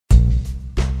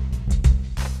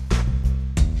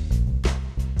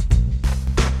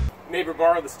neighbor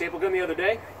borrowed the staple gun the other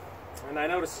day, and I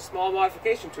noticed a small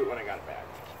modification to it when I got it back.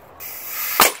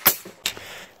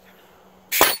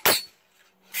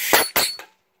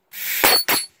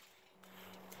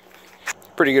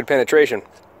 Pretty good penetration.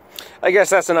 I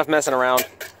guess that's enough messing around.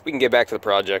 We can get back to the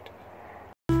project.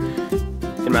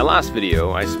 In my last video,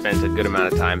 I spent a good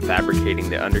amount of time fabricating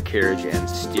the undercarriage and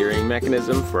steering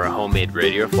mechanism for a homemade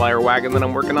radio flyer wagon that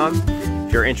I'm working on.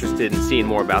 If you're interested in seeing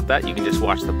more about that, you can just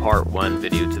watch the part 1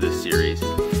 video to this series.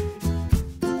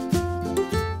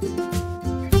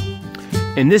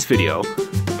 In this video,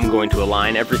 I'm going to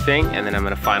align everything, and then I'm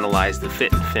going to finalize the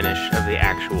fit and finish of the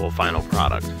actual final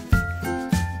product.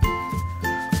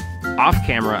 Off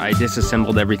camera, I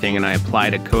disassembled everything and I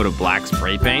applied a coat of black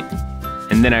spray paint,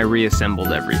 and then I reassembled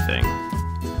everything.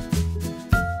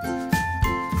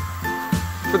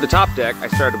 For the top deck, I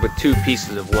started with 2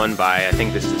 pieces of 1x, I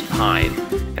think this is pine,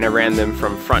 and I ran them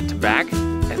from front to back,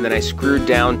 and then I screwed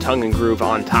down tongue and groove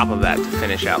on top of that to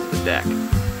finish out the deck.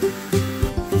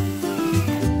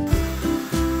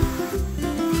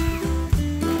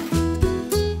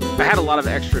 I had a lot of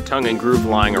extra tongue and groove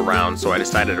lying around, so I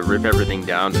decided to rip everything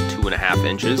down to 2.5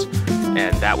 inches,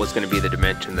 and that was going to be the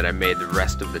dimension that I made the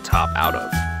rest of the top out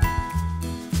of.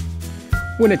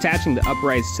 When attaching the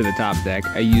uprights to the top deck,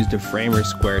 I used a framer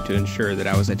square to ensure that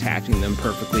I was attaching them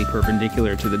perfectly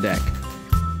perpendicular to the deck.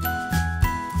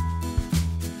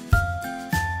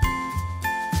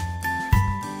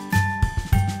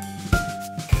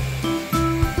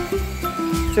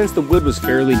 Since the wood was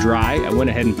fairly dry, I went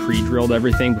ahead and pre-drilled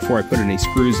everything before I put any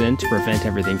screws in to prevent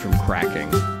everything from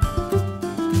cracking.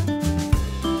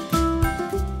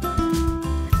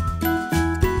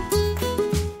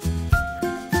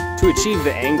 To achieve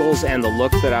the angles and the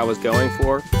look that I was going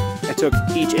for, I took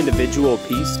each individual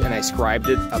piece and I scribed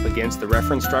it up against the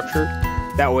reference structure.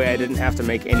 That way I didn't have to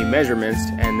make any measurements,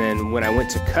 and then when I went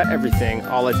to cut everything,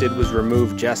 all I did was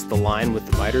remove just the line with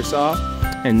the miter saw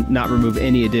and not remove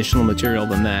any additional material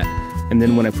than that. And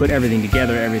then when I put everything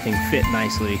together, everything fit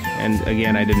nicely, and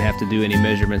again, I didn't have to do any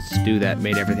measurements to do that. It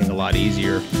made everything a lot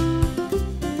easier.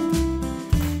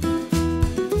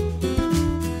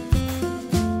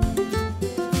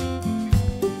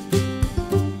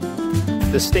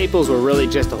 The staples were really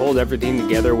just to hold everything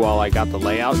together while I got the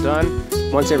layout done.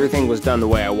 Once everything was done the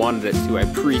way I wanted it to, I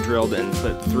pre-drilled and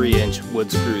put 3-inch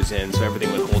wood screws in so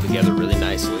everything would hold together really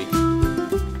nicely.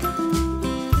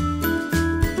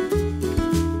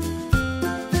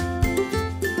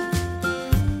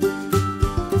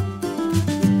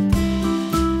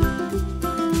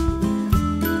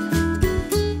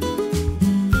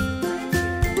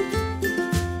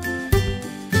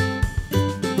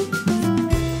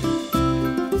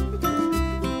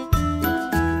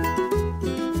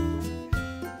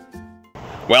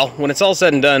 Well, when it's all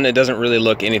said and done, it doesn't really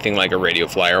look anything like a radio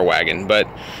flyer wagon, but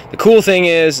the cool thing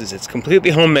is it's completely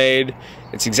homemade.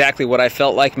 It's exactly what I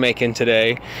felt like making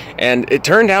today, and it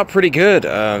turned out pretty good.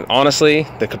 Honestly,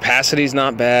 the capacity's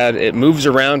not bad. It moves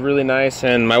around really nice,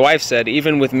 and my wife said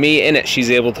even with me in it,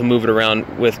 she's able to move it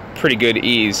around with pretty good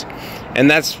ease. And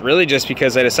that's really just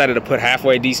because I decided to put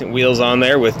halfway decent wheels on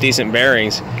there with decent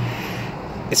bearings.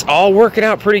 It's all working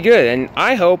out pretty good, and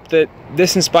I hope that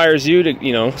this inspires you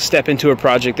to, step into a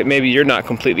project that maybe you're not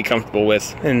completely comfortable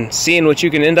with and seeing what you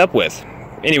can end up with.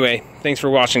 Anyway, thanks for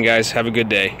watching, guys. Have a good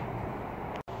day.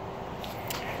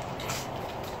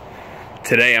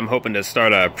 Today I'm hoping to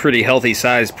start a pretty healthy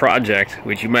sized project,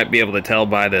 which you might be able to tell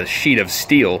by the sheet of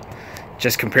steel.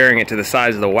 Just comparing it to the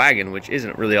size of the wagon, which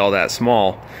isn't really all that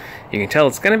small, you can tell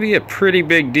it's going to be a pretty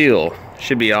big deal.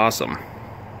 Should be awesome.